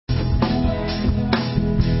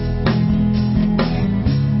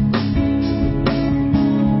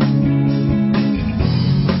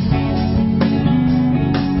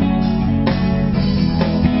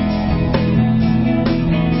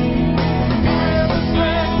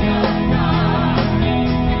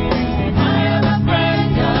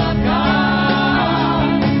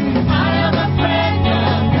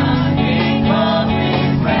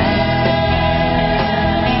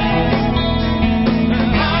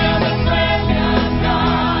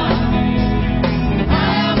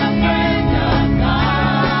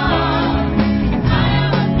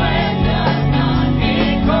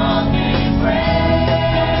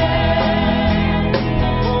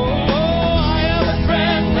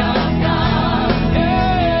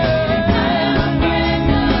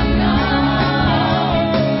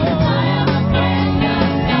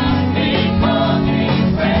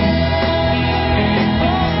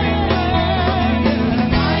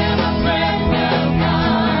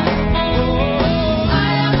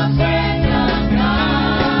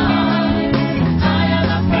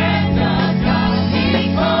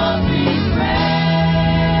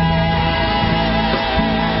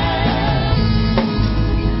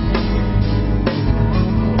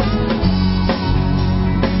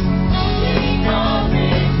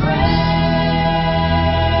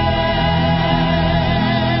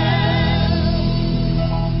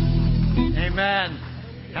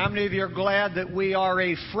How many of you are glad that we are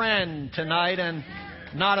a friend tonight and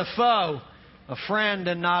not a foe? A friend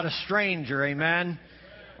and not a stranger, amen?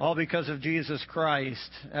 All because of Jesus Christ.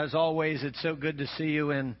 As always, it's so good to see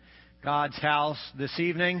you in God's house this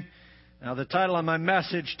evening. Now, the title of my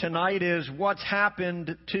message tonight is What's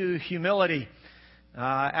Happened to Humility?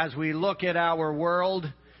 As we look at our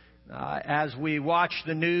world, as we watch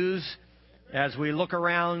the news, as we look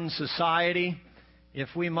around society, if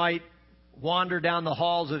we might wander down the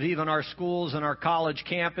halls of even our schools and our college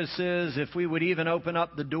campuses, if we would even open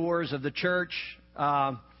up the doors of the church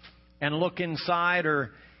and look inside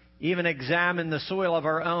or even examine the soil of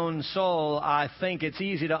our own soul, I think it's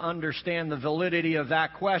easy to understand the validity of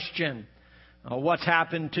that question. What's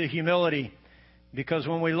happened to humility? Because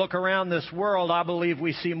when we look around this world, I believe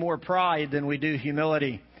we see more pride than we do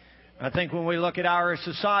humility. I think when we look at our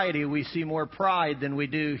society, we see more pride than we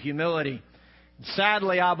do humility.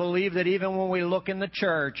 Sadly, I believe that even when we look in the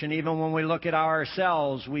church and even when we look at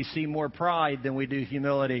ourselves, we see more pride than we do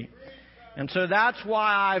humility. And so that's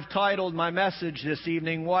why I've titled my message this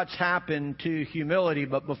evening, What's Happened to Humility?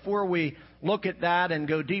 But before we look at that and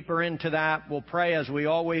go deeper into that, we'll pray as we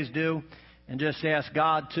always do and just ask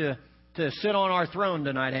God to sit on our throne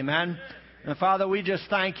tonight. Amen. And Father, we just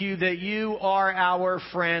thank you that you are our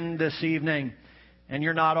friend this evening and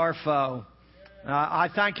you're not our foe. I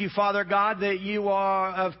thank you, Father God, that you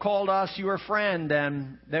have called us your friend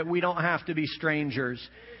and that we don't have to be strangers.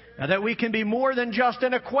 That we can be more than just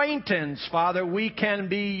an acquaintance, Father. We can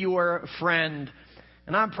be your friend.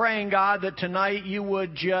 And I'm praying, God, that tonight you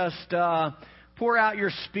would just pour out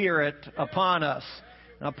your Spirit upon us.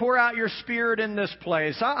 Now, pour out your Spirit in this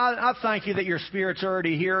place. I thank you that your Spirit's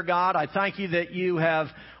already here, God. I thank you that you have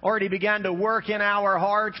already begun to work in our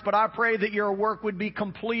hearts. But I pray that your work would be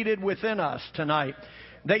completed within us tonight.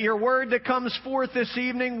 That your word that comes forth this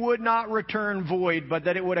evening would not return void, but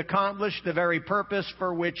that it would accomplish the very purpose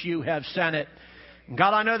for which you have sent it.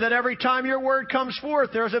 God, I know that every time your word comes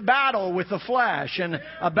forth, there's a battle with the flesh and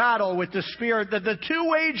a battle with the spirit, that the two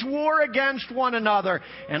wage war against one another.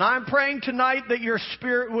 And I'm praying tonight that your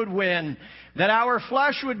spirit would win, that our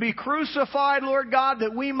flesh would be crucified, Lord God,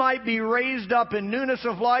 that we might be raised up in newness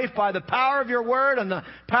of life by the power of your word and the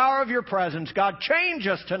power of your presence. God, change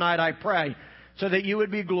us tonight, I pray, so that you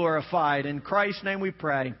would be glorified. In Christ's name we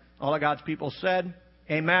pray. All of God's people said,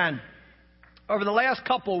 amen. Over the last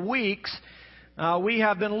couple weeks, we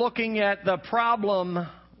have been looking at the problem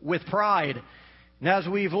with pride. And as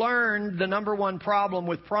we've learned, the number one problem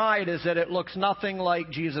with pride is that it looks nothing like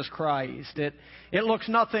Jesus Christ. It looks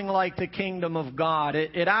nothing like the kingdom of God.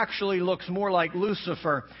 It actually looks more like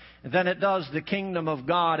Lucifer than it does the kingdom of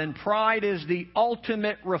God. And pride is the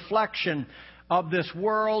ultimate reflection of this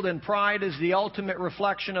world, and pride is the ultimate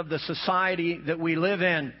reflection of the society that we live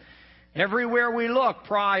in. Everywhere we look,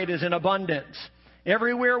 pride is in abundance.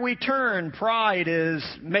 Everywhere we turn, pride is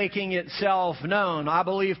making itself known. I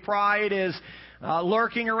believe pride is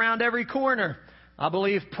lurking around every corner. I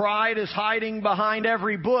believe pride is hiding behind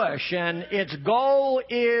every bush, and its goal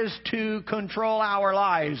is to control our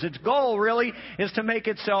lives. Its goal really is to make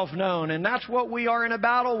itself known, and that's what we are in a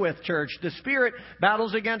battle with, church. The Spirit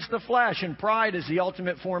battles against the flesh, and pride is the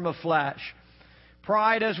ultimate form of flesh.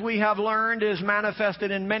 Pride, as we have learned, is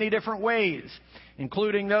manifested in many different ways,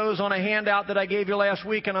 including those on a handout that I gave you last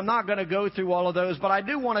week. And I'm not going to go through all of those, but I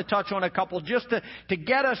do want to touch on a couple just to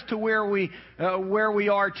get us to where we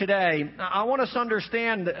are today. I want us to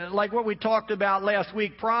understand, like what we talked about last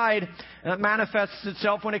week, pride manifests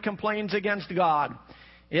itself when it complains against God.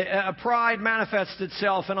 Pride manifests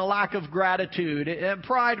itself in a lack of gratitude.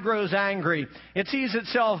 Pride grows angry. It sees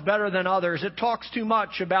itself better than others. It talks too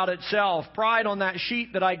much about itself. Pride, on that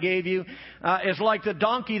sheet that I gave you, is like the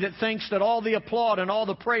donkey that thinks that all the applaud and all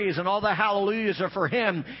the praise and all the hallelujahs are for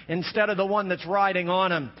him instead of the one that's riding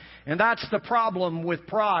on him. And that's the problem with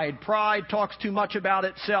pride. Pride talks too much about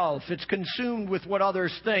itself. It's consumed with what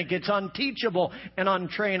others think. It's unteachable and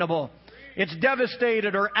untrainable. It's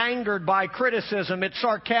devastated or angered by criticism. It's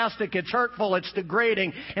sarcastic, it's hurtful, it's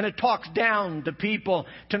degrading, and it talks down to people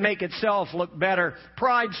to make itself look better.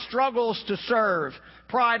 Pride struggles to serve.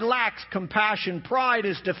 Pride lacks compassion. Pride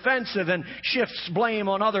is defensive and shifts blame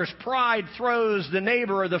on others. Pride throws the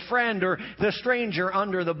neighbor or the friend or the stranger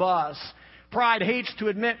under the bus. Pride hates to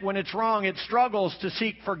admit when it's wrong. It struggles to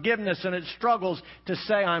seek forgiveness, and it struggles to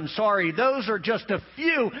say, I'm sorry. Those are just a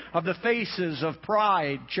few of the faces of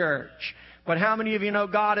pride, church. But how many of you know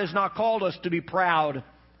God has not called us to be proud?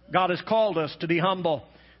 God has called us to be humble.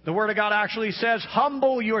 The Word of God actually says,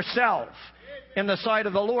 humble yourself in the sight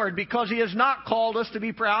of the Lord, because He has not called us to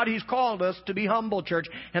be proud. He's called us to be humble, church.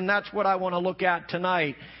 And that's what I want to look at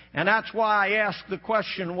tonight. And that's why I ask the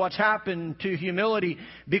question, what's happened to humility?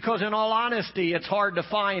 Because in all honesty, it's hard to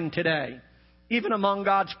find today. Even among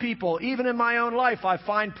God's people, even in my own life, I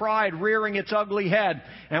find pride rearing its ugly head.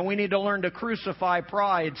 And we need to learn to crucify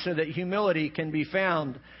pride so that humility can be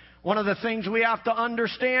found. One of the things we have to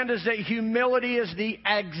understand is that humility is the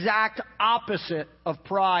exact opposite of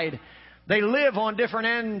pride. They live on different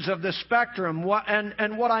ends of the spectrum.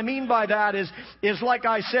 And what I mean by that is like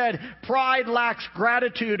I said, pride lacks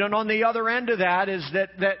gratitude. And on the other end of that is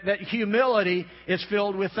that humility is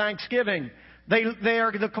filled with thanksgiving. They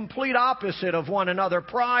are the complete opposite of one another.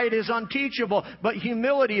 Pride is unteachable, but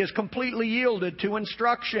humility is completely yielded to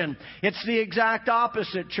instruction. It's the exact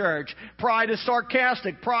opposite, church. Pride is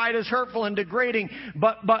sarcastic. Pride is hurtful and degrading.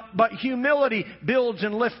 But humility builds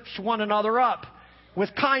and lifts one another up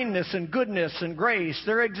with kindness and goodness and grace.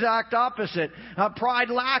 They're exact opposite. Pride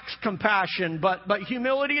lacks compassion, but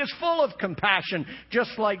humility is full of compassion,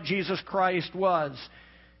 just like Jesus Christ was.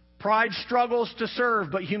 Pride struggles to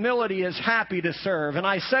serve, but humility is happy to serve. And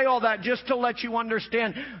I say all that just to let you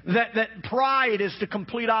understand that pride is the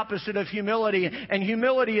complete opposite of humility, and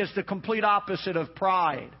humility is the complete opposite of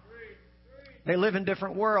pride. They live in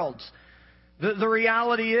different worlds. The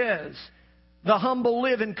reality is, the humble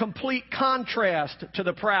live in complete contrast to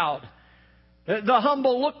the proud. The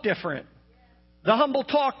humble look different. The humble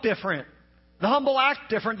talk different. The humble act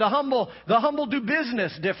different. The humble do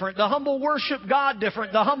business different. The humble worship God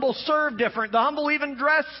different. The humble serve different. The humble even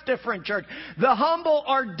dress different, church. The humble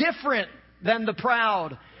are different than the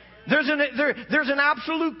proud. There's an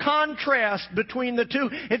absolute contrast between the two.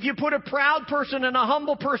 If you put a proud person and a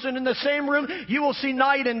humble person in the same room, you will see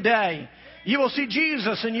night and day. You will see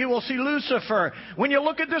Jesus and you will see Lucifer. When you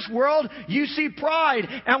look at this world, you see pride.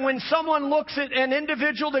 And when someone looks at an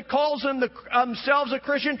individual that calls themselves a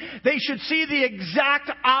Christian, they should see the exact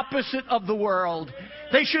opposite of the world.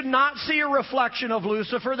 They should not see a reflection of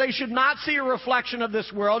Lucifer. They should not see a reflection of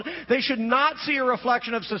this world. They should not see a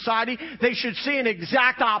reflection of society. They should see an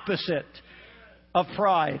exact opposite of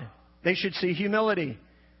pride. They should see humility.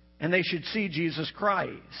 And they should see Jesus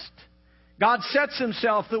Christ. God sets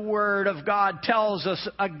Himself, the Word of God tells us,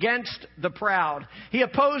 against the proud. He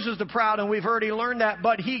opposes the proud, and we've already learned that,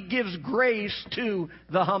 but He gives grace to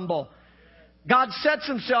the humble. God sets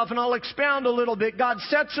Himself, and I'll expound a little bit, God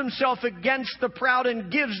sets Himself against the proud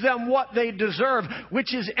and gives them what they deserve,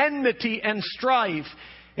 which is enmity and strife.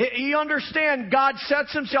 You understand, God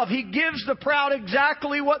sets Himself. He gives the proud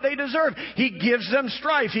exactly what they deserve. He gives them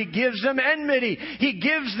strife. He gives them enmity. He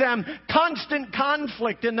gives them constant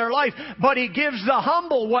conflict in their life. But He gives the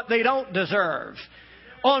humble what they don't deserve.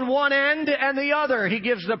 On one end and the other, He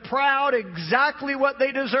gives the proud exactly what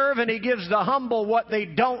they deserve, and He gives the humble what they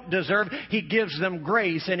don't deserve. He gives them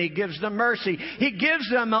grace and He gives them mercy. He gives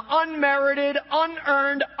them unmerited,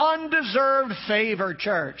 unearned, undeserved favor,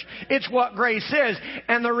 church. It's what grace is.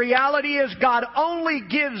 And the reality is, God only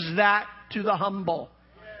gives that to the humble.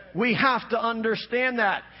 We have to understand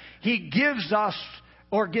that. He gives us,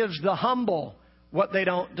 or gives the humble, what they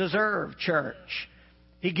don't deserve, church.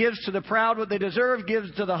 He gives to the proud what they deserve,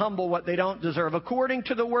 gives to the humble what they don't deserve. According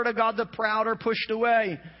to the Word of God, the proud are pushed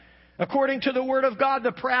away. According to the Word of God,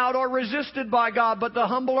 the proud are resisted by God, but the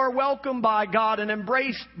humble are welcomed by God and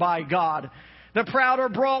embraced by God. The proud are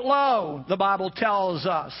brought low, the Bible tells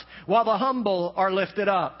us, while the humble are lifted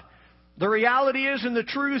up. The reality is, and the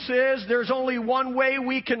truth is, there's only one way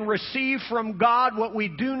we can receive from God what we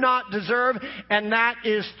do not deserve, and that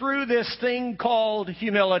is through this thing called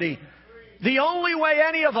humility. The only way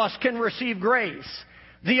any of us can receive grace,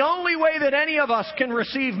 the only way that any of us can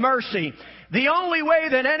receive mercy, the only way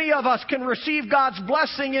that any of us can receive God's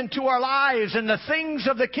blessing into our lives and the things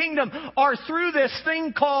of the kingdom are through this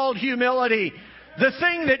thing called humility. The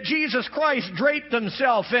thing that Jesus Christ draped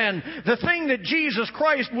Himself in. The thing that Jesus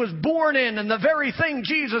Christ was born in. And the very thing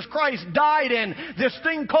Jesus Christ died in. This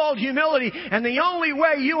thing called humility. And the only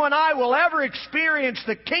way you and I will ever experience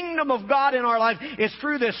the kingdom of God in our life is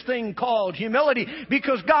through this thing called humility.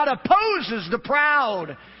 Because God opposes the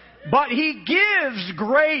proud, but He gives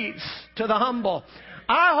grace to the humble.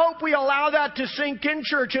 I hope we allow that to sink in,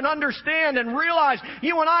 church, and understand and realize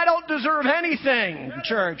you and I don't deserve anything,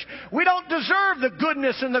 church. We don't deserve the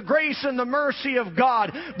goodness and the grace and the mercy of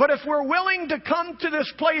God. But if we're willing to come to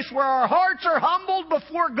this place where our hearts are humbled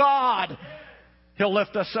before God, He'll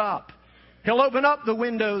lift us up. He'll open up the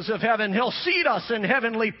windows of heaven. He'll seat us in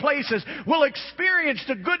heavenly places. We'll experience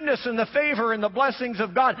the goodness and the favor and the blessings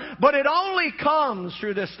of God. But it only comes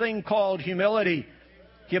through this thing called humility.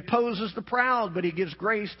 He opposes the proud, but He gives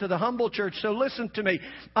grace to the humble, church. So listen to me.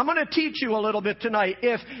 I'm going to teach you a little bit tonight.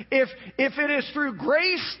 If it is through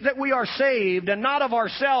grace that we are saved and not of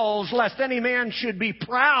ourselves, lest any man should be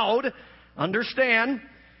proud, understand.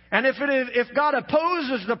 And if God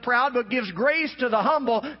opposes the proud but gives grace to the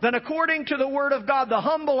humble, then according to the Word of God, the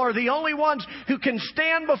humble are the only ones who can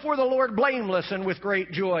stand before the Lord blameless and with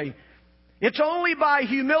great joy. It's only by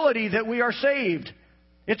humility that we are saved.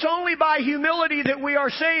 It's only by humility that we are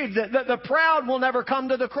saved. The proud will never come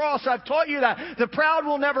to the cross. I've taught you that. The proud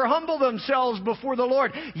will never humble themselves before the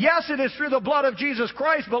Lord. Yes, it is through the blood of Jesus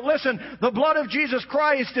Christ, but listen, the blood of Jesus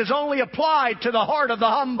Christ is only applied to the heart of the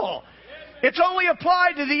humble. It's only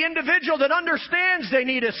applied to the individual that understands they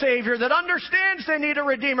need a Savior, that understands they need a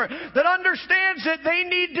Redeemer, that understands that they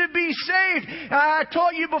need to be saved. I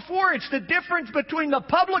taught you before, it's the difference between the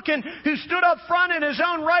publican who stood up front in his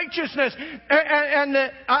own righteousness, and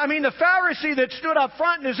the Pharisee that stood up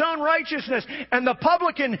front in his own righteousness, and the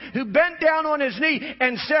publican who bent down on his knee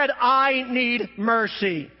and said, I need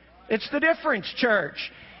mercy. It's the difference,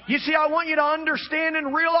 church. You see, I want you to understand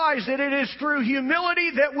and realize that it is through humility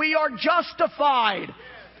that we are justified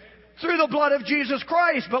through the blood of Jesus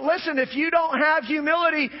Christ. But listen, if you don't have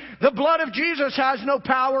humility, the blood of Jesus has no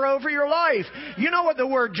power over your life. You know what the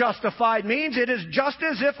word justified means? It is just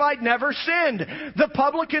as if I'd never sinned. The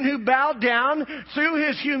publican who bowed down through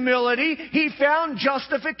his humility, he found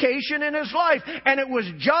justification in his life. And it was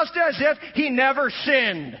just as if he never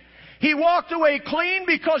sinned. He walked away clean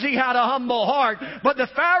because he had a humble heart. But the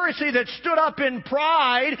Pharisee that stood up in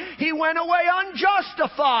pride, he went away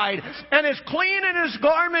unjustified. And as clean as his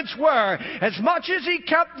garments were, as much as he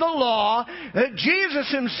kept the law,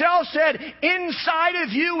 Jesus Himself said, inside of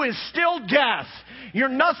you is still death. You're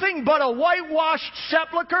nothing but a whitewashed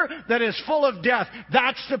sepulcher that is full of death.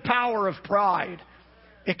 That's the power of pride.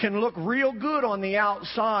 It can look real good on the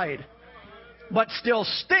outside, but still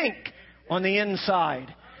stink on the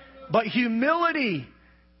inside. But humility,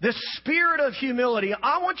 the spirit of humility,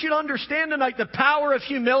 I want you to understand tonight the power of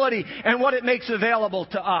humility and what it makes available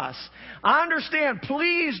to us. I understand,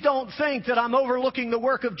 please don't think that I'm overlooking the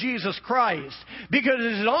work of Jesus Christ, because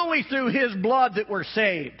it is only through His blood that we're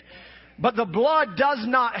saved. But the blood does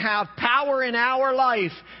not have power in our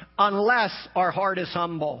life unless our heart is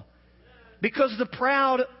humble. Because the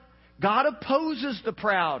proud, God opposes the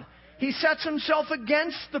proud. He sets Himself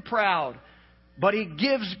against the proud. But He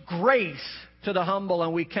gives grace to the humble,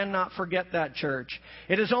 and we cannot forget that, church.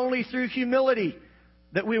 It is only through humility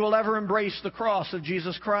that we will ever embrace the cross of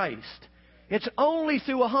Jesus Christ. It's only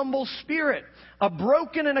through a humble spirit, a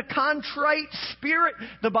broken and a contrite spirit,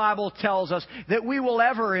 the Bible tells us, that we will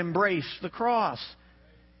ever embrace the cross.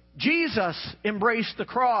 Jesus embraced the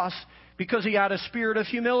cross because He had a spirit of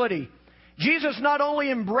humility. Jesus not only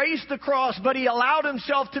embraced the cross, but He allowed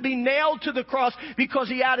Himself to be nailed to the cross because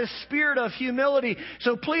He had a spirit of humility.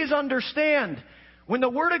 So please understand, when the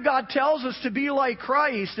Word of God tells us to be like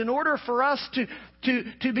Christ, in order for us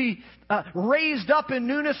to be raised up in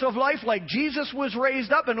newness of life like Jesus was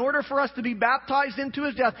raised up, in order for us to be baptized into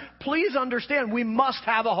His death, please understand we must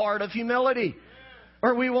have a heart of humility,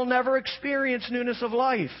 or we will never experience newness of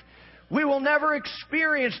life. We will never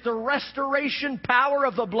experience the restoration power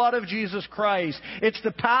of the blood of Jesus Christ. It's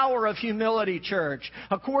the power of humility, church.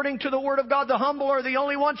 According to the Word of God, the humble are the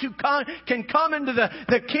only ones who can come into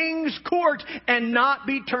the King's court and not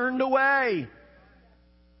be turned away.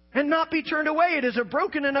 And not be turned away. It is a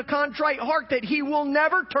broken and a contrite heart that He will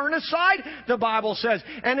never turn aside, the Bible says.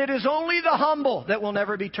 And it is only the humble that will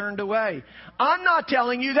never be turned away. I'm not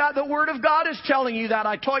telling you that. The Word of God is telling you that.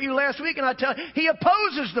 I taught you last week, and I tell you, He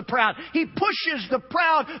opposes the proud. He pushes the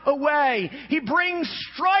proud away. He brings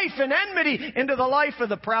strife and enmity into the life of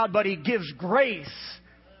the proud, but He gives grace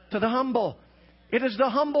to the humble. It is the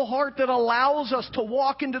humble heart that allows us to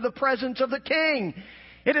walk into the presence of the King.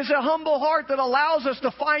 It is a humble heart that allows us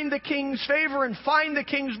to find the King's favor and find the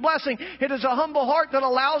King's blessing. It is a humble heart that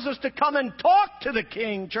allows us to come and talk to the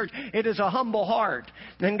King, church. It is a humble heart.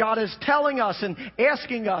 And God is telling us and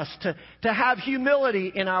asking us to have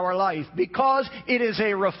humility in our life because it is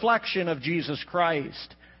a reflection of Jesus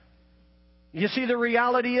Christ. You see, the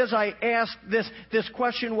reality is, I ask this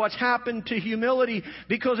question, what's happened to humility?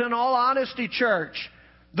 Because in all honesty, church,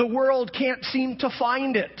 the world can't seem to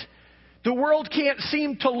find it. The world can't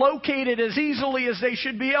seem to locate it as easily as they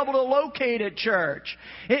should be able to locate it, church.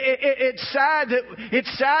 It's sad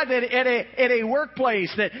that at a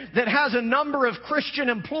workplace that has a number of Christian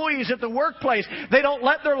employees at the workplace, they don't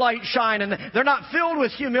let their light shine, and they're not filled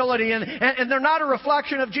with humility, and they're not a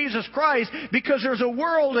reflection of Jesus Christ, because there's a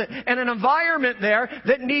world and an environment there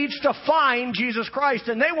that needs to find Jesus Christ,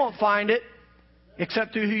 and they won't find it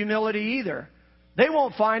except through humility either. They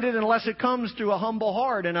won't find it unless it comes through a humble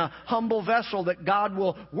heart and a humble vessel that God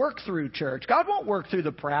will work through, church. God won't work through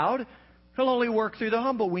the proud. He'll only work through the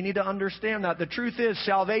humble. We need to understand that. The truth is,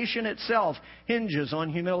 salvation itself hinges on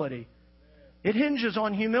humility. It hinges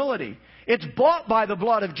on humility. It's bought by the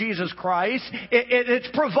blood of Jesus Christ. It's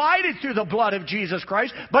provided through the blood of Jesus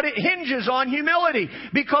Christ. But it hinges on humility.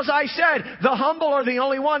 Because I said, the humble are the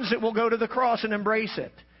only ones that will go to the cross and embrace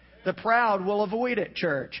it. The proud will avoid it,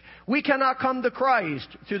 church. We cannot come to Christ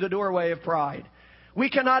through the doorway of pride.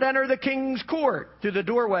 We cannot enter the King's court through the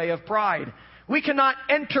doorway of pride. We cannot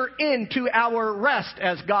enter into our rest,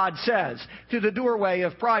 as God says, through the doorway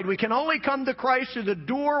of pride. We can only come to Christ through the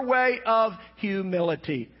doorway of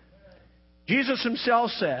humility. Jesus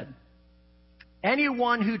Himself said,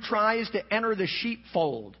 anyone who tries to enter the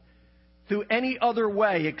sheepfold through any other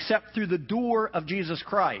way except through the door of Jesus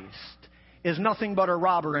Christ is nothing but a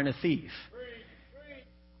robber and a thief.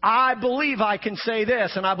 I believe I can say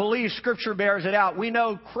this, and I believe Scripture bears it out. We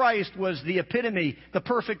know Christ was the epitome, the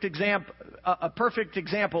perfect example, a perfect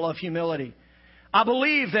example of humility. I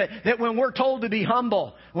believe that when we're told to be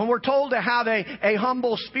humble, when we're told to have a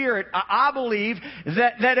humble spirit, I believe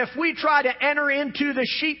that if we try to enter into the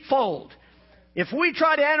sheepfold, if we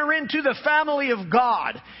try to enter into the family of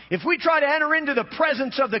God, if we try to enter into the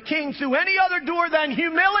presence of the King through any other door than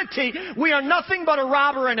humility, we are nothing but a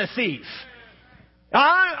robber and a thief.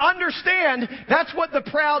 I understand that's what the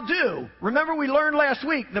proud do. Remember we learned last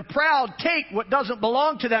week, the proud take what doesn't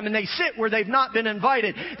belong to them and they sit where they've not been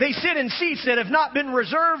invited. They sit in seats that have not been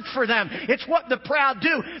reserved for them. It's what the proud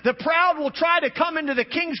do. The proud will try to come into the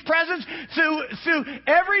King's presence through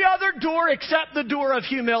every other door except the door of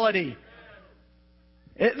humility.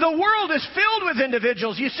 The world is filled with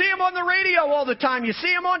individuals. You see them on the radio all the time. You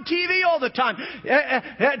see them on TV all the time.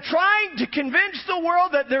 Trying to convince the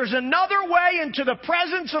world that there's another way into the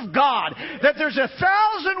presence of God. That there's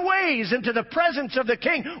 1,000 ways into the presence of the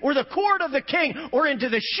King, or the court of the King, or into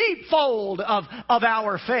the sheepfold of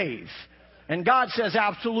our faith. And God says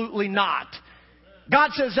absolutely not.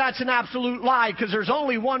 God says that's an absolute lie, because there's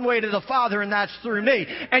only one way to the Father, and that's through me.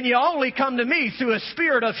 And you only come to me through a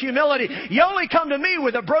spirit of humility. You only come to me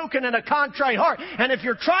with a broken and a contrite heart. And if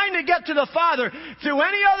you're trying to get to the Father through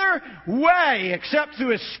any other way except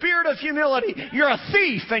through a spirit of humility, you're a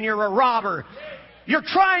thief and you're a robber. You're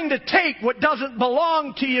trying to take what doesn't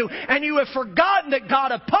belong to you, and you have forgotten that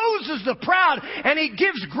God opposes the proud, and He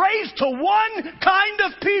gives grace to one kind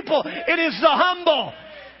of people. It is the humble.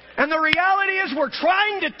 And the reality is we're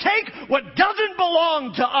trying to take what doesn't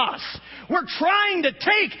belong to us. We're trying to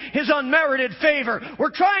take His unmerited favor.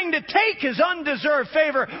 We're trying to take His undeserved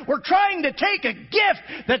favor. We're trying to take a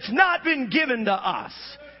gift that's not been given to us.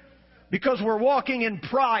 Because we're walking in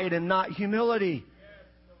pride and not humility.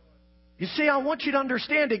 You see, I want you to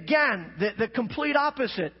understand again the complete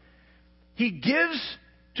opposite. He gives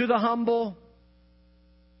to the humble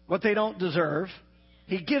what they don't deserve.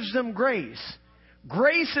 He gives them grace.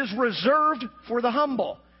 Grace is reserved for the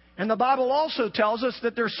humble. And the Bible also tells us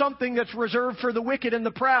that there's something that's reserved for the wicked and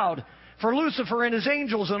the proud. For Lucifer and his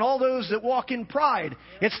angels and all those that walk in pride.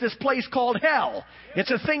 It's this place called hell.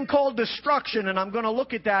 It's a thing called destruction, and I'm going to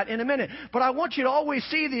look at that in a minute. But I want you to always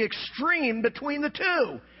see the extreme between the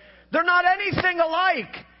two. They're not anything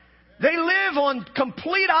alike. They live on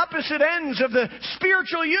complete opposite ends of the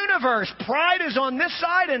spiritual universe. Pride is on this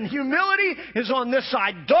side and humility is on this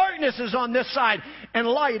side. Darkness is on this side and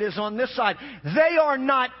light is on this side. They are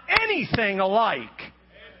not anything alike.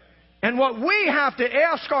 And what we have to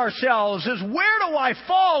ask ourselves is, where do I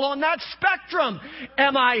fall on that spectrum?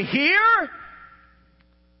 Am I here?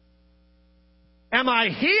 Am I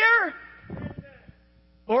here?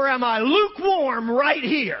 Or am I lukewarm right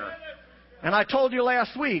here? And I told you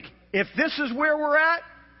last week, if this is where we're at,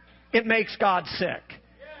 it makes God sick.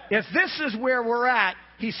 If this is where we're at,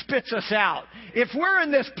 He spits us out. If we're in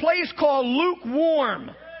this place called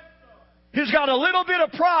lukewarm, who's got a little bit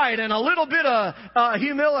of pride and a little bit of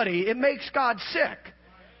humility, it makes God sick.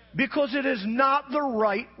 Because it is not the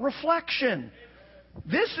right reflection.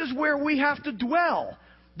 This is where we have to dwell.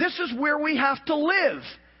 This is where we have to live.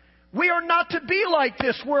 We are not to be like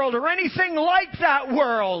this world or anything like that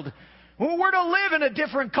world. We're to live in a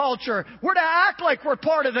different culture. We're to act like we're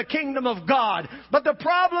part of the kingdom of God. But the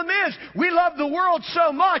problem is, we love the world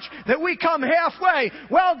so much that we come halfway.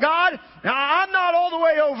 Well, God, I'm not all the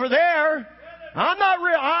way over there.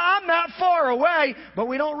 I'm that far away. But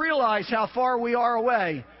we don't realize how far we are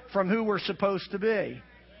away from who we're supposed to be.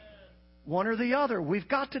 One or the other. We've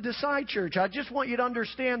got to decide, church. I just want you to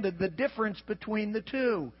understand the difference between the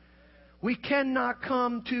two. We cannot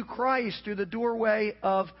come to Christ through the doorway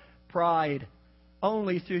of pride.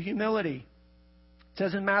 only through humility. It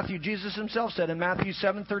says in Matthew, Jesus himself said in Matthew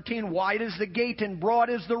 7:13, wide is the gate and broad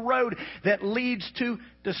is the road that leads to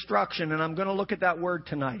destruction. And I'm going to look at that word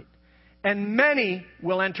tonight. And many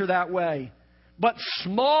will enter that way. But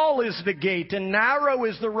small is the gate and narrow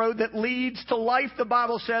is the road that leads to life, the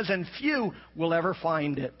Bible says, and few will ever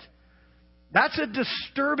find it. That's a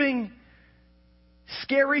disturbing,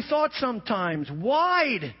 scary thought sometimes.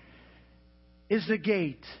 Wide is the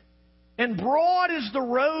gate. And broad is the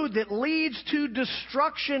road that leads to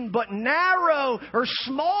destruction, but narrow or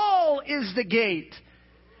small is the gate.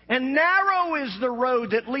 And narrow is the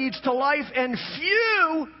road that leads to life, and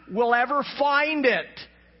few will ever find it.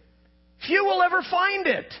 Few will ever find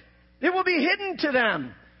it. It will be hidden to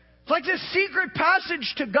them. It's like this secret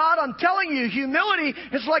passage to God. I'm telling you, humility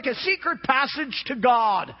is like a secret passage to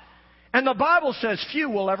God. And the Bible says few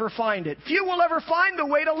will ever find it. Few will ever find the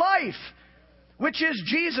way to life, which is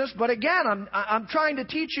Jesus. But again, I'm trying to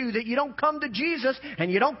teach you that you don't come to Jesus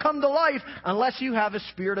and you don't come to life unless you have a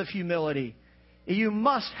spirit of humility. You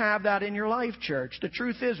must have that in your life, church. The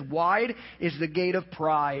truth is, wide is the gate of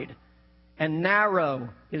pride, and narrow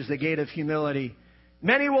is the gate of humility.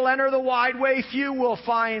 Many will enter the wide way, few will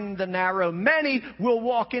find the narrow. Many will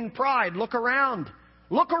walk in pride. Look around.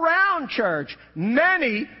 Look around, church.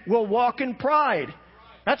 Many will walk in pride.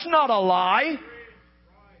 That's not a lie.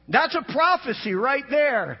 That's a prophecy right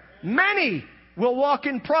there. Many will walk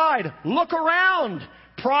in pride. Look around.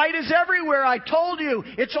 Pride is everywhere. I told you.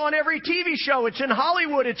 It's on every TV show. It's in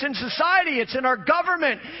Hollywood. It's in society. It's in our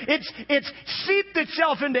government. It's seeped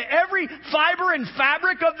itself into every fiber and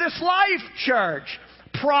fabric of this life, church.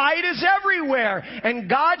 Pride is everywhere. And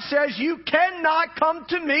God says you cannot come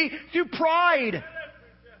to me through pride.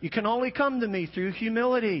 You can only come to me through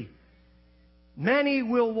humility. Many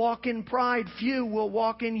will walk in pride. Few will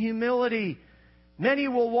walk in humility. Many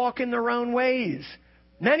will walk in their own ways.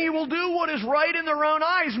 Many will do what is right in their own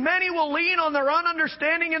eyes. Many will lean on their own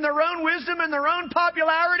understanding and their own wisdom and their own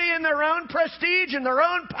popularity and their own prestige and their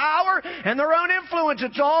own power and their own influence.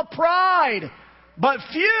 It's all pride. But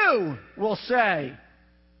few will say,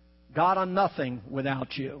 God, I'm nothing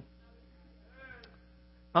without you.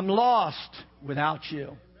 I'm lost without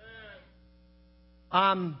you.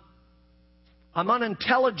 I'm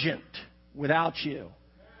unintelligent without you.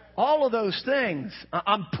 All of those things.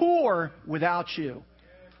 I'm poor without you.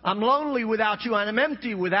 I'm lonely without you. I'm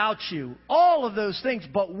empty without you. All of those things.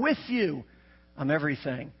 But with you, I'm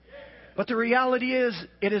everything. But the reality is,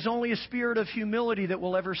 it is only a spirit of humility that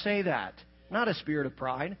will ever say that. Not a spirit of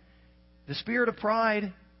pride. The spirit of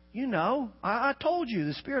pride, you know, I told you,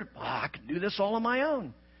 the spirit of, I can do this all on my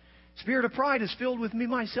own. Spirit of pride is filled with me,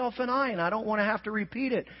 myself, and I don't want to have to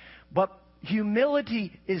repeat it. But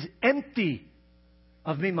humility is empty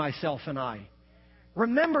of me, myself, and I.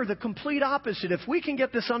 Remember the complete opposite. If we can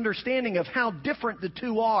get this understanding of how different the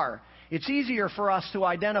two are, it's easier for us to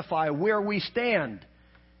identify where we stand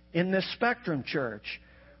in this spectrum, church.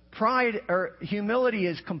 Pride or humility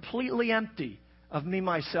is completely empty of me,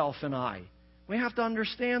 myself, and I. We have to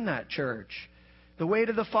understand that, church. The way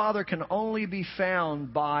to the Father can only be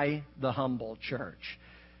found by the humble, church.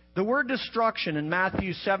 The word destruction in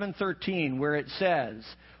Matthew 7:13, where it says,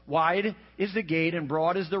 wide is the gate and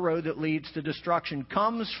broad is the road that leads to destruction,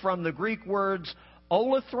 comes from the Greek words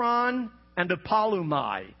olathron and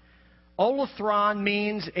apolumai. Olathron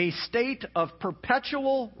means a state of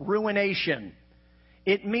perpetual ruination.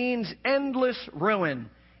 It means endless ruin.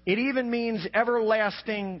 It even means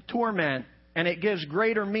everlasting torment, and it gives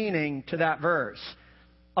greater meaning to that verse.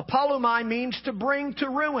 Apolumai means to bring to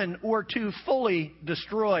ruin or to fully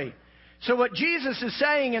destroy. So what Jesus is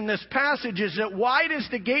saying in this passage is that wide is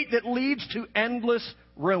the gate that leads to endless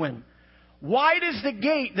ruin. Wide is the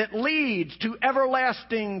gate that leads to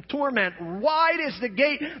everlasting torment. Wide is the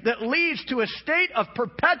gate that leads to a state of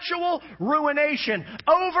perpetual ruination.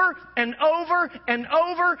 Over and over and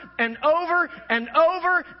over and over and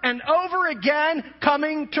over and over again,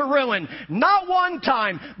 coming to ruin. Not one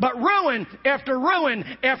time, but ruin after ruin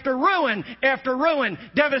after ruin after ruin.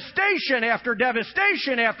 Devastation after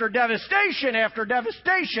devastation after devastation after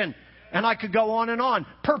devastation. And I could go on and on.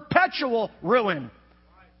 Perpetual ruin.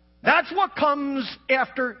 That's what comes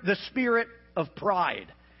after the spirit of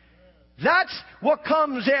pride. That's what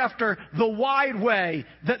comes after the wide way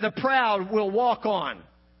that the proud will walk on.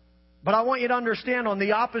 But I want you to understand, on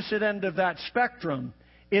the opposite end of that spectrum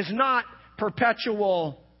is not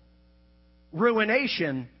perpetual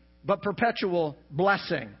ruination, but perpetual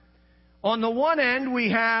blessing. On the one end,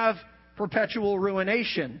 we have perpetual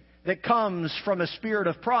ruination that comes from a spirit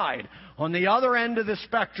of pride. On the other end of the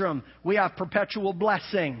spectrum, we have perpetual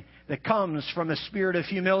blessing that comes from a spirit of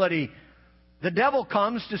humility. The devil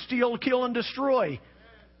comes to steal, kill, and destroy.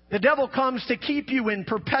 The devil comes to keep you in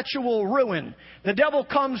perpetual ruin. The devil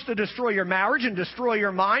comes to destroy your marriage and destroy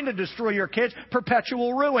your mind and destroy your kids.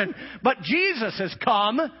 Perpetual ruin. But Jesus has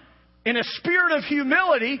come in a spirit of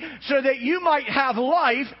humility so that you might have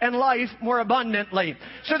life and life more abundantly.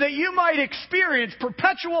 So that you might experience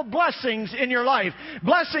perpetual blessings in your life.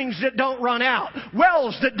 Blessings that don't run out.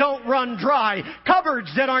 Wells that don't run dry.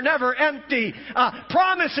 Cupboards that are never empty.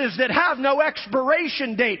 Promises that have no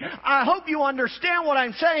expiration date. I hope you understand what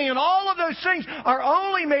I'm saying. And all of those things are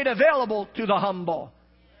only made available to the humble.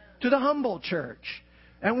 To the humble church.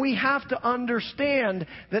 And we have to understand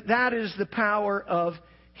that that is the power of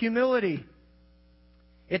humility.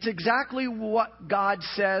 It's exactly what God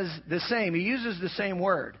says the same. He uses the same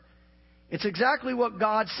word. It's exactly what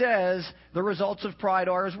God says the results of pride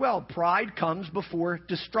are as well. Pride comes before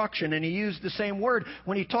destruction. And He used the same word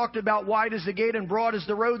when He talked about wide is the gate and broad is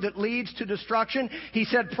the road that leads to destruction. He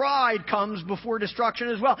said pride comes before destruction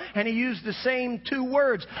as well. And He used the same two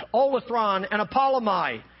words, olathron and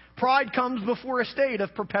apolomai. Pride comes before a state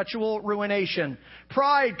of perpetual ruination.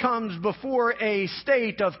 Pride comes before a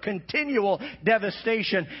state of continual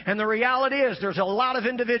devastation. And the reality is there's a lot of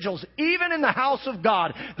individuals, even in the house of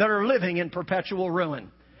God, that are living in perpetual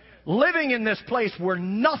ruin. Living in this place where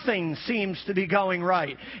nothing seems to be going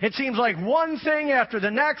right. It seems like one thing after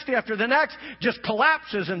the next just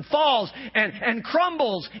collapses and falls and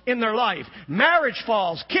crumbles in their life. Marriage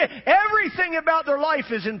falls. Everything about their life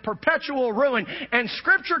is in perpetual ruin. And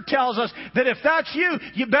Scripture tells us that if that's you,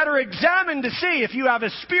 you better examine to see if you have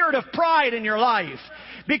a spirit of pride in your life.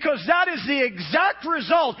 Because that is the exact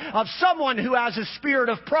result of someone who has a spirit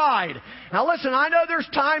of pride. Now listen, I know there's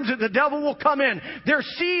times that the devil will come in. There's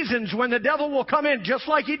seasons when the devil will come in, just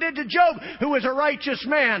like he did to Job, who was a righteous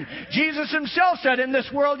man. Jesus Himself said, in this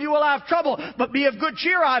world you will have trouble, but be of good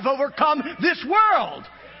cheer, I've overcome this world.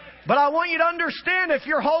 But I want you to understand, if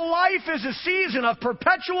your whole life is a season of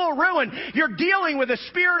perpetual ruin, you're dealing with a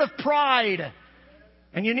spirit of pride.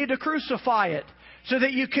 And you need to crucify it, so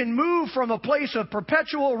that you can move from a place of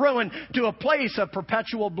perpetual ruin to a place of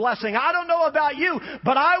perpetual blessing. I don't know about you,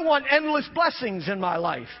 but I want endless blessings in my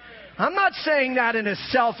life. I'm not saying that in a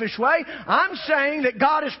selfish way. I'm saying that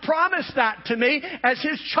God has promised that to me as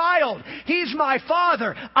His child. He's my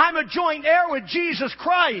Father. I'm a joint heir with Jesus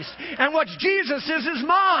Christ. And what's Jesus is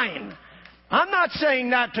mine. I'm not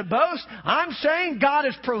saying that to boast. I'm saying God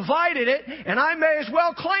has provided it, and I may as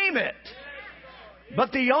well claim it.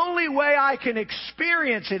 But the only way I can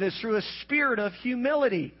experience it is through a spirit of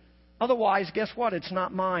humility. Otherwise, guess what? It's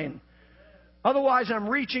not mine. Otherwise, I'm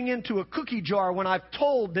reaching into a cookie jar when I've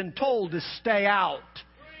been told to stay out.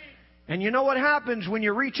 And you know what happens when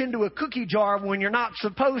you reach into a cookie jar when you're not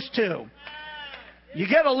supposed to? You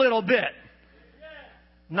get a little bit.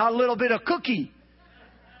 Not a little bit of cookie.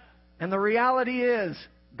 And the reality is,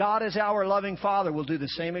 God as our loving Father will do the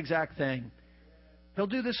same exact thing. He'll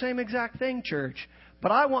do the same exact thing, church.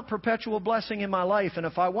 But I want perpetual blessing in my life. And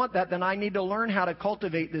if I want that, then I need to learn how to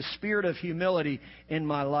cultivate this spirit of humility in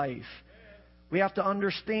my life. We have to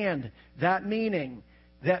understand that meaning,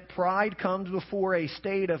 that pride comes before a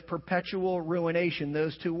state of perpetual ruination,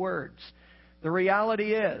 those two words. The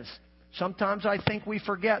reality is, sometimes I think we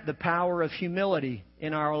forget the power of humility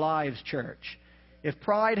in our lives, church. If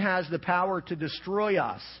pride has the power to destroy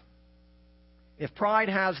us, if pride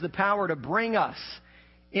has the power to bring us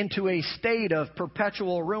into a state of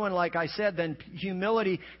perpetual ruin, like I said, then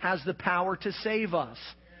humility has the power to save us.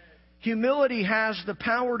 Humility has the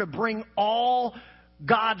power to bring all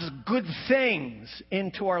God's good things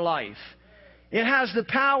into our life. It has the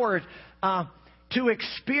power to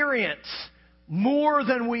experience more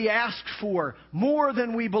than we asked for, more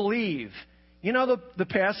than we believe. You know the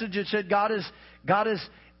passage that said God is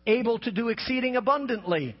able to do exceeding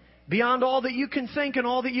abundantly, beyond all that you can think and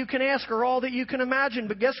all that you can ask or all that you can imagine.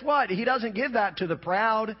 But guess what? He doesn't give that to the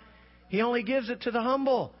proud. He only gives it to the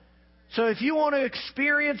humble. So if you want to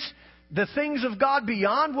experience the things of God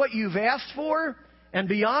beyond what you've asked for and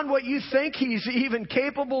beyond what you think He's even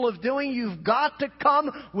capable of doing, you've got to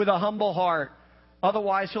come with a humble heart.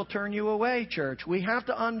 Otherwise, He'll turn you away, church. We have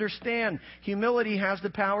to understand humility has the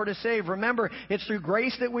power to save. Remember, it's through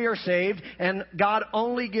grace that we are saved, and God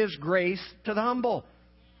only gives grace to the humble.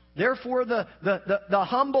 Therefore, the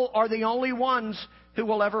humble are the only ones who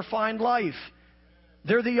will ever find life.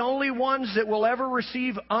 They're the only ones that will ever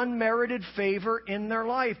receive unmerited favor in their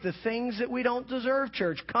life. The things that we don't deserve,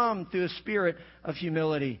 church, come through a spirit of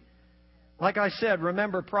humility. Like I said,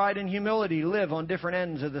 remember, pride and humility live on different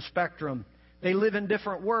ends of the spectrum. They live in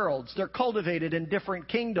different worlds. They're cultivated in different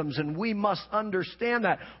kingdoms, and we must understand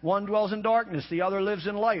that. One dwells in darkness, the other lives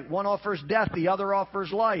in light. One offers death, the other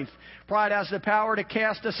offers life. Pride has the power to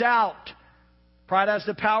cast us out. Pride has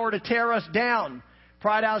the power to tear us down.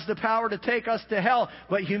 Pride has the power to take us to hell.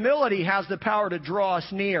 But humility has the power to draw us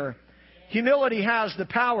near. Humility has the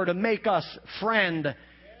power to make us friend.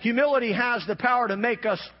 Humility has the power to make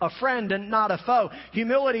us a friend and not a foe.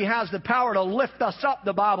 Humility has the power to lift us up,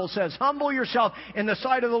 the Bible says. Humble yourself in the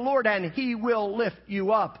sight of the Lord and He will lift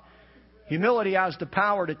you up. Humility has the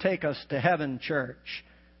power to take us to heaven, church.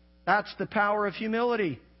 That's the power of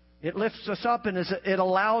humility. It lifts us up and it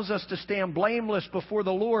allows us to stand blameless before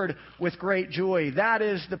the Lord with great joy. That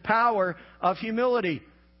is the power of humility.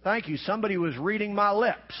 Thank you. Somebody was reading my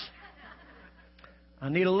lips. I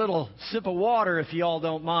need a little sip of water if you all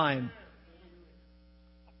don't mind.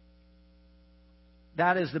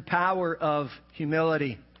 That is the power of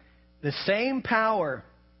humility. The same power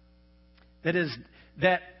the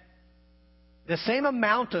same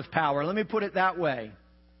amount of power, let me put it that way.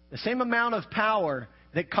 The same amount of power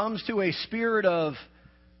that comes to a spirit of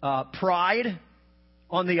pride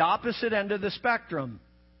on the opposite end of the spectrum,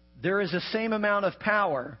 there is the same amount of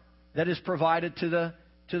power that is provided to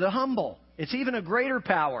the humble. It's even a greater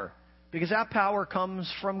power because that power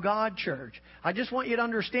comes from God, church. I just want you to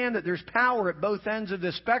understand that there's power at both ends of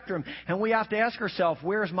this spectrum, and we have to ask ourselves,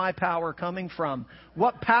 where's my power coming from?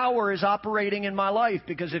 What power is operating in my life?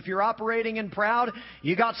 Because if you're operating in pride,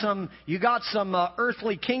 you got some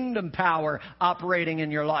earthly kingdom power operating in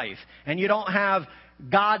your life, and you don't have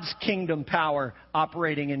God's kingdom power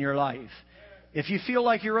operating in your life. If you feel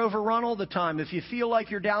like you're overrun all the time, if you feel like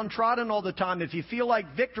you're downtrodden all the time, if you feel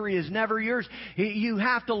like victory is never yours, you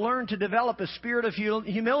have to learn to develop a spirit of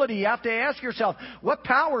humility. You have to ask yourself, what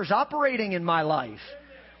power is operating in my life?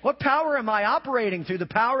 What power am I operating through? The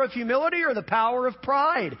power of humility or the power of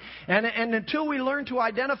pride? And until we learn to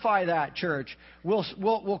identify that, church,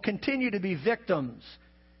 we'll continue to be victims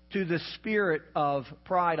to the spirit of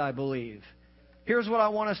pride, I believe. Here's what I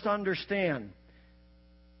want us to understand.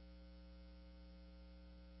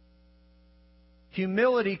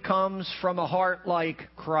 Humility comes from a heart like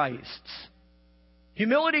Christ's.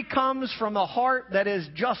 Humility comes from a heart that is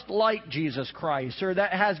just like Jesus Christ, or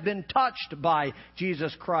that has been touched by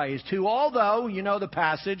Jesus Christ, who although, you know the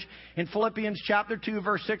passage in Philippians chapter 2,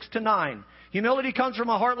 verse 6 to 9, humility comes from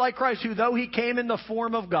a heart like Christ, who though He came in the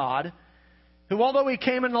form of God, who although He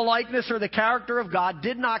came in the likeness or the character of God,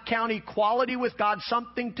 did not count equality with God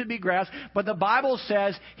something to be grasped, but the Bible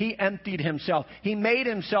says He emptied Himself. He made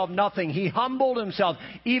Himself nothing. He humbled Himself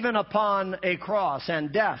even upon a cross,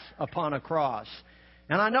 and death upon a cross.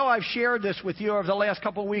 And I know I've shared this with you over the last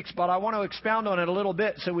couple of weeks, but I want to expound on it a little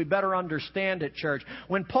bit so we better understand it, church.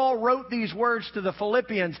 When Paul wrote these words to the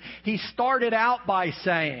Philippians, he started out by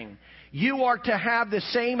saying, you are to have the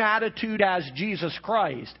same attitude as Jesus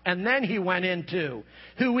Christ. And then he went into,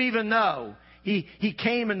 who even though he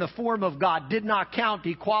came in the form of God, did not count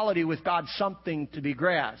equality with God something to be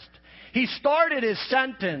grasped. He started his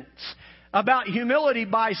sentence about humility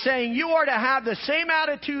by saying, you are to have the same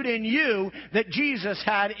attitude in you that Jesus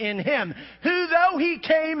had in Him, who though He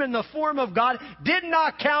came in the form of God, did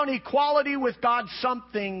not count equality with God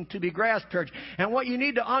something to be grasped, church. And what you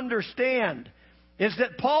need to understand is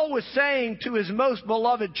that Paul was saying to his most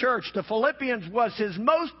beloved church, the Philippians was his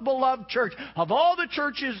most beloved church of all the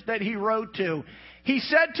churches that he wrote to. He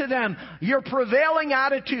said to them, your prevailing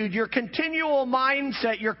attitude, your continual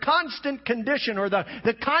mindset, your constant condition, or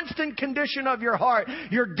the constant condition of your heart,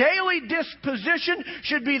 your daily disposition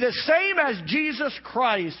should be the same as Jesus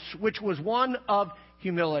Christ, which was one of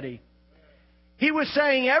humility. He was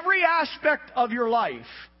saying every aspect of your life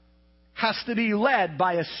has to be led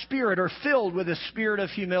by a spirit or filled with a spirit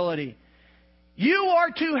of humility. You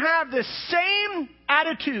are to have the same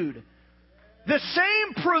attitude, the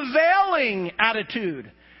same prevailing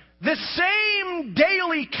attitude, the same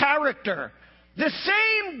daily character, the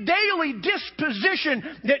same daily disposition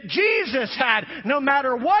that Jesus had, no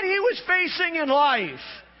matter what He was facing in life.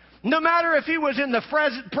 No matter if He was in the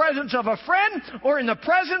presence of a friend or in the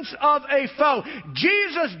presence of a foe.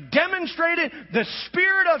 Jesus demonstrated the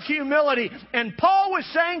spirit of humility. And Paul was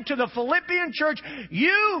saying to the Philippian church,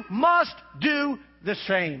 you must do the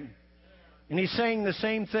same. And he's saying the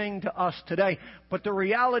same thing to us today. But the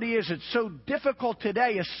reality is it's so difficult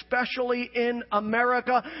today, especially in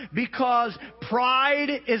America, because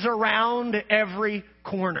pride is around every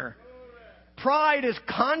corner. Pride is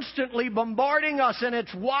constantly bombarding us, and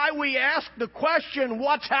it's why we ask the question,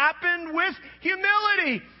 what's happened with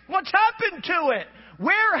humility? What's happened to it?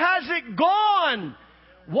 Where has it gone?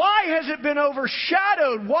 Why has it been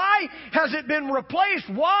overshadowed? Why has it been replaced?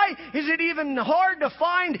 Why is it even hard to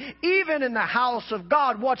find even in the house of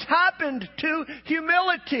God? What's happened to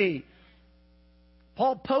humility?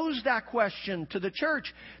 Paul posed that question to the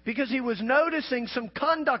church because he was noticing some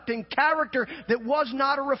conduct and character that was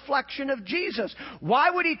not a reflection of Jesus. Why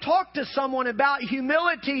would he talk to someone about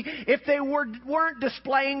humility if they weren't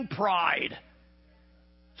displaying pride?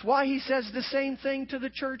 That's why he says the same thing to the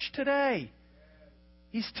church today.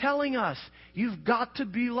 He's telling us, you've got to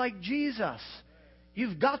be like Jesus.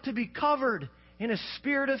 You've got to be covered in a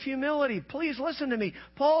spirit of humility. Please listen to me.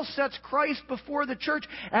 Paul sets Christ before the church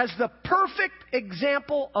as the perfect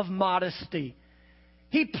example of modesty.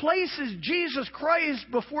 He places Jesus Christ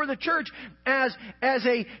before the church as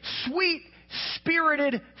a sweet,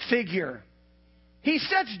 spirited figure. He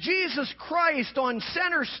sets Jesus Christ on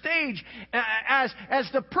center stage as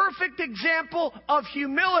the perfect example of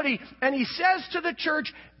humility. And he says to the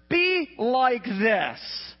church, be like this.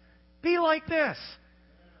 Be like this.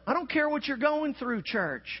 I don't care what you're going through,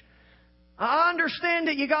 church. I understand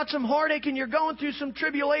that you got some heartache and you're going through some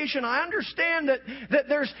tribulation. I understand that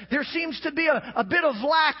there seems to be a bit of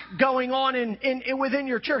lack going on within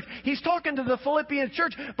your church. He's talking to the Philippian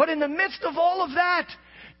church. But in the midst of all of that,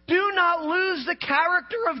 do not lose the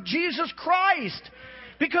character of Jesus Christ.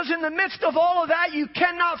 Because in the midst of all of that, you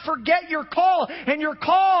cannot forget your call. And your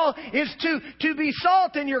call is to be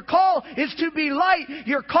salt. And your call is to be light.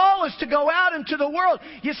 Your call is to go out into the world.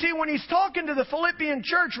 You see, when he's talking to the Philippian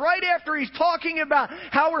church, right after he's talking about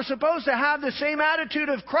how we're supposed to have the same attitude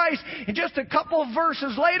of Christ, and just a couple of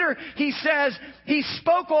verses later, he says, he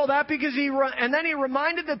spoke all that because and then he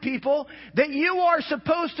reminded the people that you are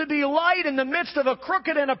supposed to be light in the midst of a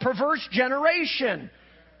crooked and a perverse generation.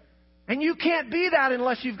 And you can't be that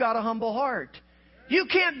unless you've got a humble heart. You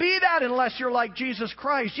can't be that unless you're like Jesus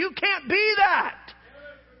Christ. You can't be that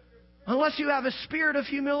unless you have a spirit of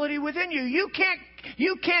humility within you. You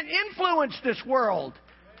can't influence this world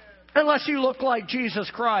unless you look like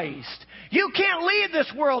Jesus Christ. You can't lead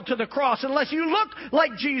this world to the cross unless you look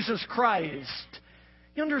like Jesus Christ.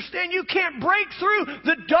 You understand? You can't break through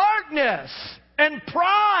the darkness and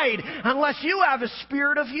pride unless you have a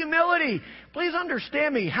spirit of humility. Please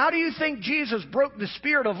understand me. How do you think Jesus broke the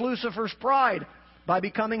spirit of Lucifer's pride? By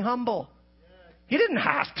becoming humble. He didn't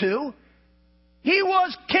have to. He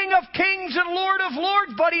was King of Kings and Lord of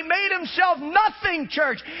Lords, but He made Himself nothing,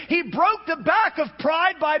 church. He broke the back of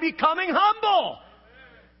pride by becoming humble.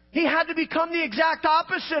 He had to become the exact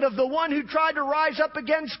opposite of the one who tried to rise up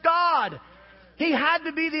against God. He had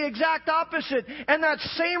to be the exact opposite. And that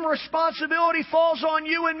same responsibility falls on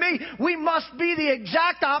you and me. We must be the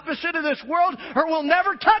exact opposite of this world or we'll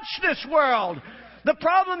never touch this world. The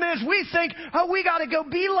problem is we think, we got to go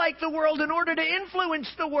be like the world in order to influence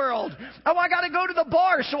the world. I got to go to the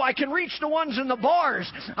bars so I can reach the ones in the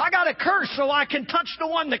bars. I got to curse so I can touch the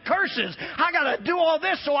one that curses. I got to do all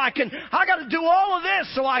this I got to do all of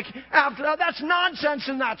this that's nonsense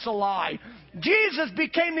and that's a lie. Jesus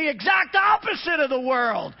became the exact opposite of the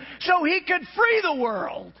world so He could free the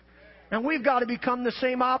world. And we've got to become the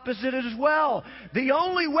same opposite as well. The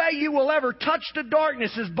only way you will ever touch the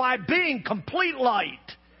darkness is by being complete light.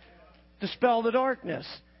 Dispel the darkness.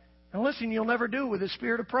 And listen, you'll never do it with a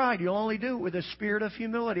spirit of pride. You'll only do it with a spirit of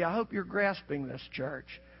humility. I hope you're grasping this, church.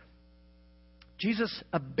 Jesus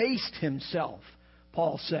abased Himself,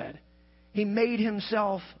 Paul said. He made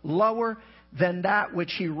Himself lower than that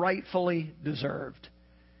which He rightfully deserved.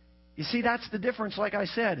 You see, that's the difference, like I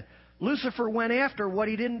said. Lucifer went after what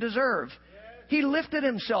he didn't deserve. He lifted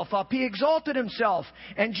himself up. He exalted himself.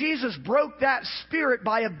 And Jesus broke that spirit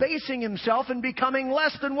by abasing Himself and becoming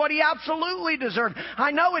less than what He absolutely deserved. I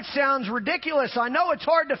know it sounds ridiculous. I know it's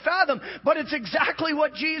hard to fathom, but it's exactly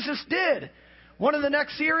what Jesus did. One of the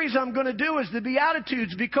next series I'm going to do is the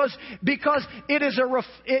Beatitudes because it is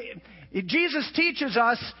Jesus teaches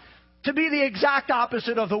us to be the exact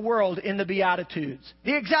opposite of the world in the Beatitudes.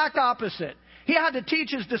 The exact opposite. He had to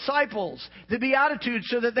teach His disciples the Beatitudes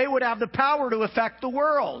so that they would have the power to affect the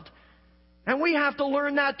world. And we have to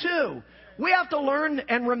learn that too. We have to learn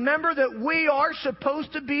and remember that we are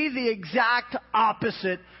supposed to be the exact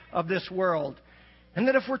opposite of this world. And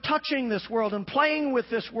that if we're touching this world and playing with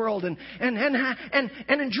this world and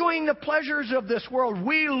enjoying the pleasures of this world,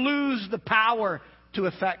 we lose the power to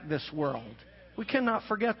affect this world. We cannot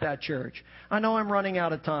forget that, church. I know I'm running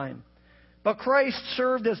out of time. But Christ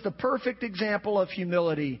served as the perfect example of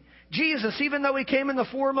humility. Jesus, even though He came in the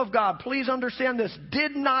form of God, please understand this,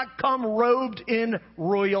 did not come robed in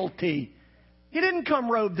royalty. He didn't come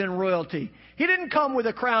robed in royalty. He didn't come with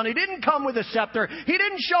a crown. He didn't come with a scepter. He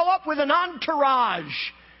didn't show up with an entourage.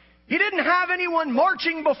 He didn't have anyone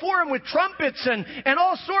marching before him with trumpets and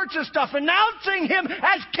all sorts of stuff, announcing him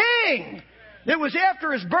as king. It was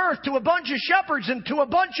after his birth to a bunch of shepherds and to a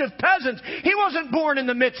bunch of peasants. He wasn't born in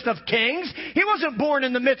the midst of kings. He wasn't born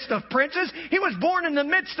in the midst of princes. He was born in the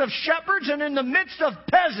midst of shepherds and in the midst of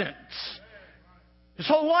peasants. His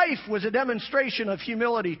whole life was a demonstration of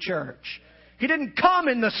humility, church. He didn't come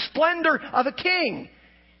in the splendor of a king.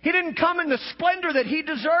 He didn't come in the splendor that he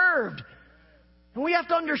deserved. And we have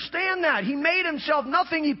to understand that. He made himself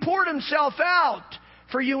nothing. He poured himself out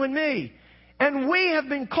for you and me. And we have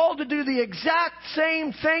been called to do the exact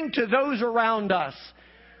same thing to those around us.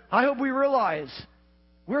 I hope we realize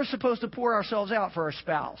we're supposed to pour ourselves out for our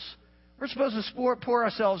spouse. We're supposed to pour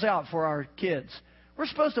ourselves out for our kids. We're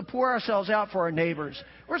supposed to pour ourselves out for our neighbors.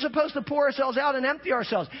 We're supposed to pour ourselves out and empty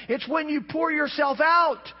ourselves. It's when you pour yourself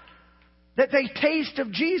out that they taste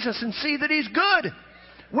of Jesus and see that He's good.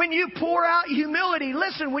 When you pour out humility,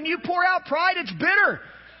 listen, when you pour out pride, it's bitter.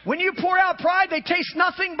 When you pour out pride, they taste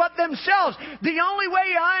nothing but themselves. The only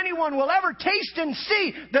way anyone will ever taste and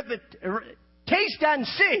see taste and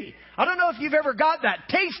see. I don't know if you've ever got that.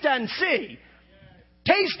 Taste and see.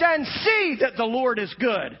 Taste and see that the Lord is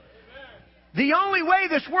good. The only way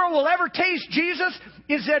this world will ever taste Jesus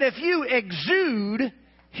is that if you exude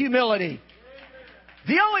humility.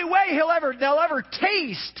 The only way they'll ever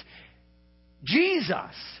taste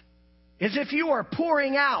Jesus is if you are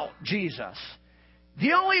pouring out Jesus.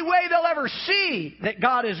 The only way they'll ever see that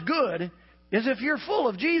God is good is if you're full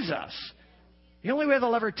of Jesus. The only way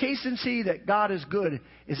they'll ever taste and see that God is good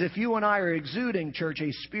is if you and I are exuding, church,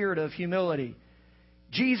 a spirit of humility.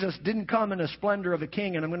 Jesus didn't come in the splendor of a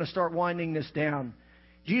king, and I'm going to start winding this down.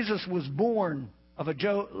 Jesus was born of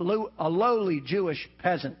a lowly Jewish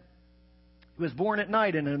peasant. He was born at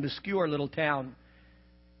night in an obscure little town.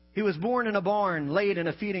 He was born in a barn, laid in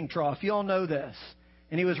a feeding trough. You all know this.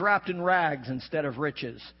 And he was wrapped in rags instead of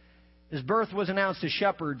riches. His birth was announced to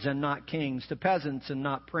shepherds and not kings, to peasants and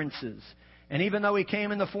not princes. And even though he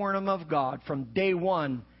came in the form of God, from day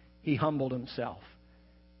one, he humbled himself.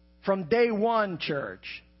 From day one,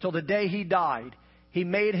 church, till the day he died, he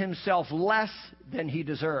made himself less than he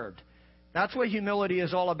deserved. That's what humility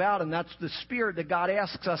is all about, and that's the spirit that God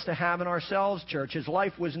asks us to have in ourselves, church. His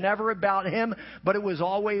life was never about him, but it was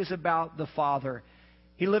always about the Father.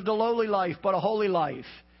 He lived a lowly life, but a holy life.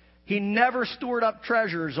 He never stored up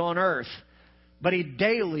treasures on earth, but he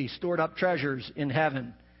daily stored up treasures in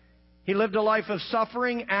heaven. He lived a life of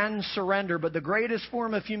suffering and surrender, but the greatest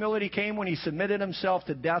form of humility came when he submitted himself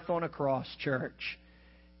to death on a cross, church.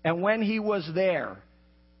 And when he was there,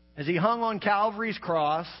 as he hung on Calvary's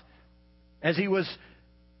cross, as he was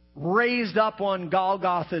raised up on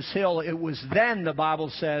Golgotha's hill, it was then, the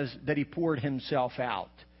Bible says, that he poured himself out.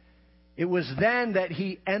 It was then that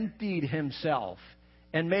he emptied himself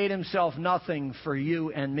and made himself nothing for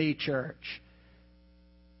you and me, church.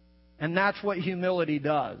 And that's what humility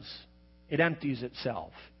does. It empties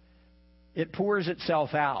itself. It pours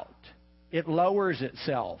itself out. It lowers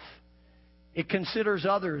itself. It considers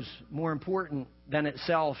others more important than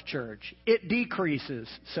itself, church. It decreases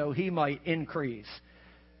so he might increase.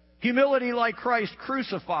 Humility, like Christ,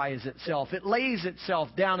 crucifies itself. It lays itself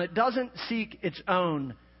down. It doesn't seek its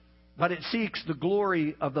own, but it seeks the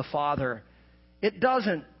glory of the Father. It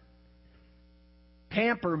doesn't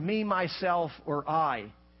pamper me, myself, or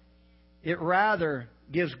I. It rather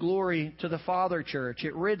gives glory to the Father, church.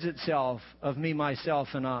 It rids itself of me, myself,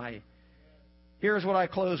 and I. Here's what I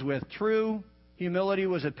close with. True humility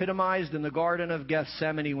was epitomized in the Garden of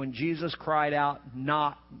Gethsemane when Jesus cried out,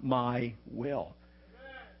 "Not my will."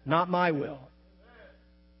 Not my will.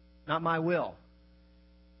 Not my will.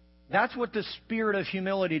 That's what the spirit of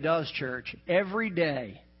humility does, church. Every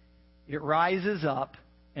day it rises up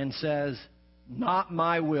and says, "Not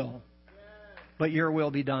my will, but your will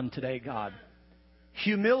be done today, God."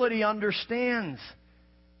 Humility understands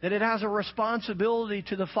that it has a responsibility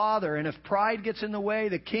to the Father. And if pride gets in the way,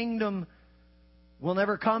 the kingdom will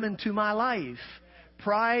never come into my life.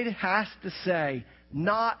 Pride has to say,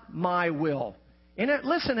 "Not my will." And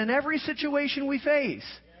listen, in every situation we face,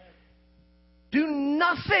 do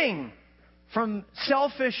nothing from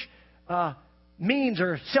selfish means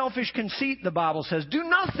or selfish conceit, the Bible says. Do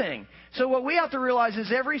nothing. So what we have to realize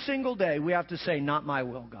is every single day we have to say, "Not my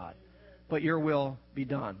will, God, but your will be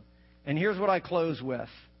done." And here's what I close with.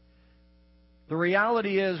 The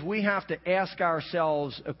reality is we have to ask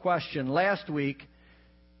ourselves a question. Last week,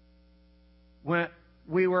 when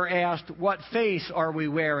we were asked, what face are we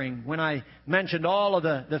wearing? When I mentioned all of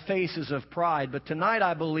the faces of pride. But tonight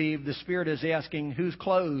I believe the Spirit is asking, whose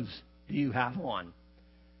clothes do you have on?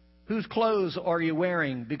 Whose clothes are you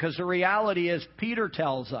wearing? Because the reality is, Peter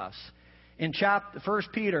tells us in 1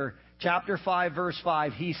 Peter chapter 5, verse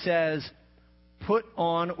 5, he says, put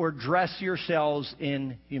on or dress yourselves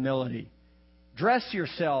in humility. Dress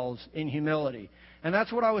yourselves in humility. And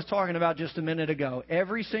that's what I was talking about just a minute ago.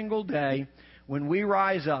 Every single day when we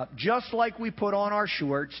rise up, just like we put on our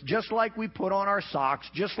shorts, just like we put on our socks,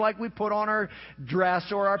 just like we put on our dress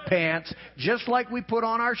or our pants, just like we put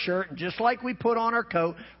on our shirt, just like we put on our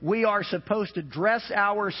coat, we are supposed to dress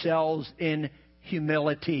ourselves in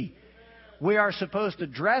humility. We are supposed to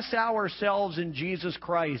dress ourselves in Jesus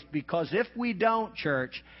Christ, because if we don't,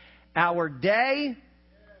 church, our day,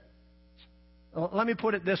 let me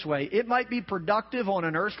put it this way, it might be productive on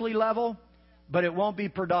an earthly level, but it won't be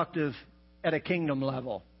productive at a kingdom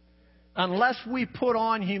level. Unless we put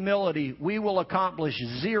on humility, we will accomplish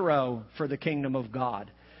zero for the kingdom of God.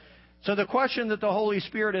 So the question that the Holy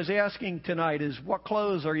Spirit is asking tonight is, what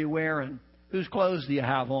clothes are you wearing? Whose clothes do you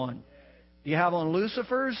have on? Do you have on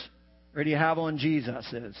Lucifer's, or do you have on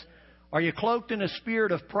Jesus's? Are you cloaked in a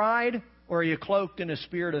spirit of pride, or are you cloaked in a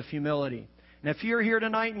spirit of humility? And if you're here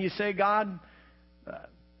tonight and you say, God,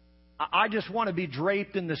 I just want to be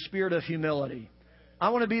draped in the spirit of humility. I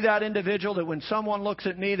want to be that individual that when someone looks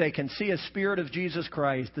at me, they can see a spirit of Jesus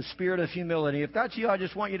Christ, the spirit of humility. If that's you, I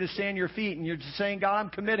just want you to stand your feet and you're just saying, God, I'm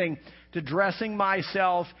committing to dressing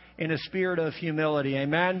myself in a spirit of humility.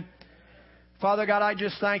 Amen. Father God, I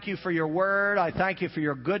just thank you for your word. I thank you for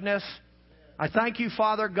your goodness. I thank you,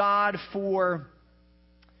 Father God, for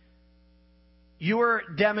your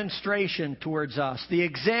demonstration towards us, the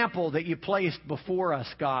example that you placed before us,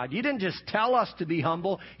 God. You didn't just tell us to be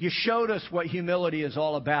humble. You showed us what humility is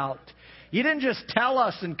all about. You didn't just tell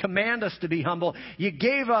us and command us to be humble. You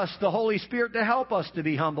gave us the Holy Spirit to help us to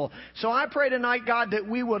be humble. So I pray tonight, God, that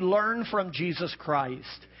we would learn from Jesus Christ.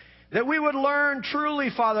 That we would learn truly,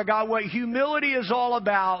 Father God, what humility is all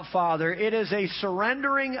about, Father. It is a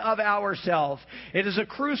surrendering of ourselves. It is a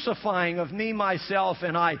crucifying of me, myself,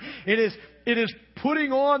 and I. It is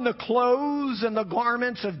putting on the clothes and the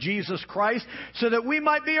garments of Jesus Christ so that we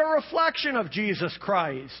might be a reflection of Jesus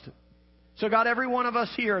Christ. So God, every one of us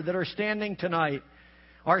here that are standing tonight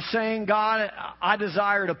are saying, God, I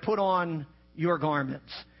desire to put on your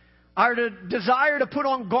garments. I desire to put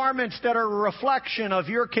on garments that are a reflection of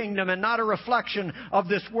your kingdom and not a reflection of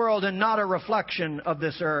this world and not a reflection of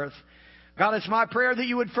this earth. God, it's my prayer that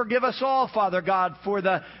you would forgive us all, Father God, for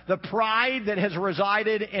the pride that has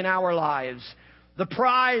resided in our lives. The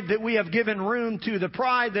pride that we have given room to, the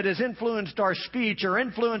pride that has influenced our speech or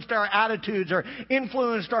influenced our attitudes or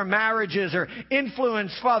influenced our marriages or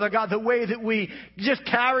influenced, Father God, the way that we just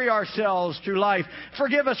carry ourselves through life.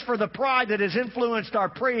 Forgive us for the pride that has influenced our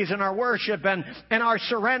praise and our worship and our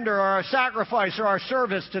surrender or our sacrifice or our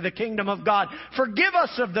service to the kingdom of God. Forgive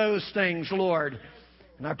us of those things, Lord.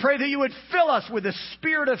 And I pray that you would fill us with the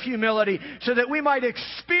spirit of humility so that we might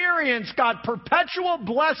experience, God, perpetual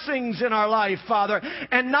blessings in our life, Father,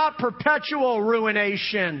 and not perpetual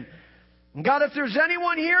ruination. And God, if there's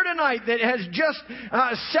anyone here tonight that has just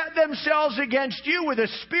set themselves against you with a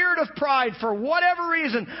spirit of pride for whatever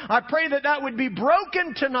reason, I pray that that would be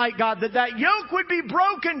broken tonight, God, that yoke would be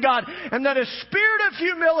broken, God, and that a spirit of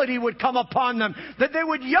humility would come upon them, that they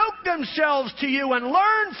would yoke themselves to you and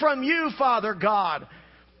learn from you, Father God,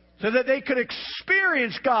 so that they could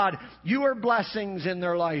experience, God, your blessings in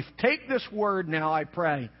their life. Take this word now, I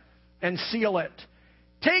pray, and seal it.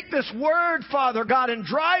 Take this word, Father God, and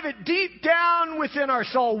drive it deep down within our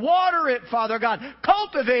soul. Water it, Father God.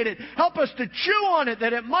 Cultivate it. Help us to chew on it,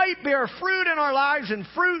 that it might bear fruit in our lives, and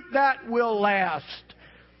fruit that will last.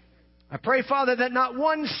 I pray, Father, that not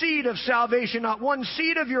one seed of salvation, not one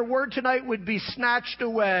seed of your word tonight would be snatched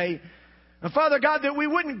away. And Father God, that we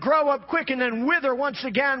wouldn't grow up quick and then wither once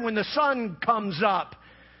again when the sun comes up.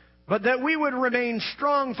 But that we would remain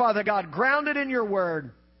strong, Father God, grounded in your word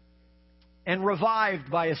and revived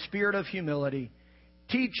by a spirit of humility.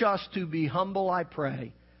 Teach us to be humble, I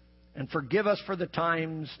pray. And forgive us for the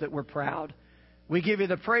times that we're proud. We give you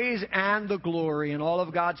the praise and the glory. And all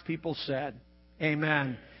of God's people said,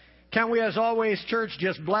 amen. Can we, as always, church,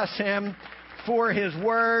 just bless him for his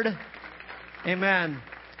word? Amen.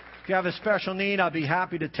 If you have a special need, I'll be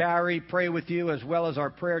happy to tarry, pray with you, as well as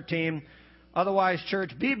our prayer team. Otherwise,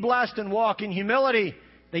 church, be blessed and walk in humility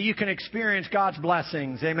that you can experience God's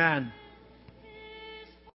blessings. Amen.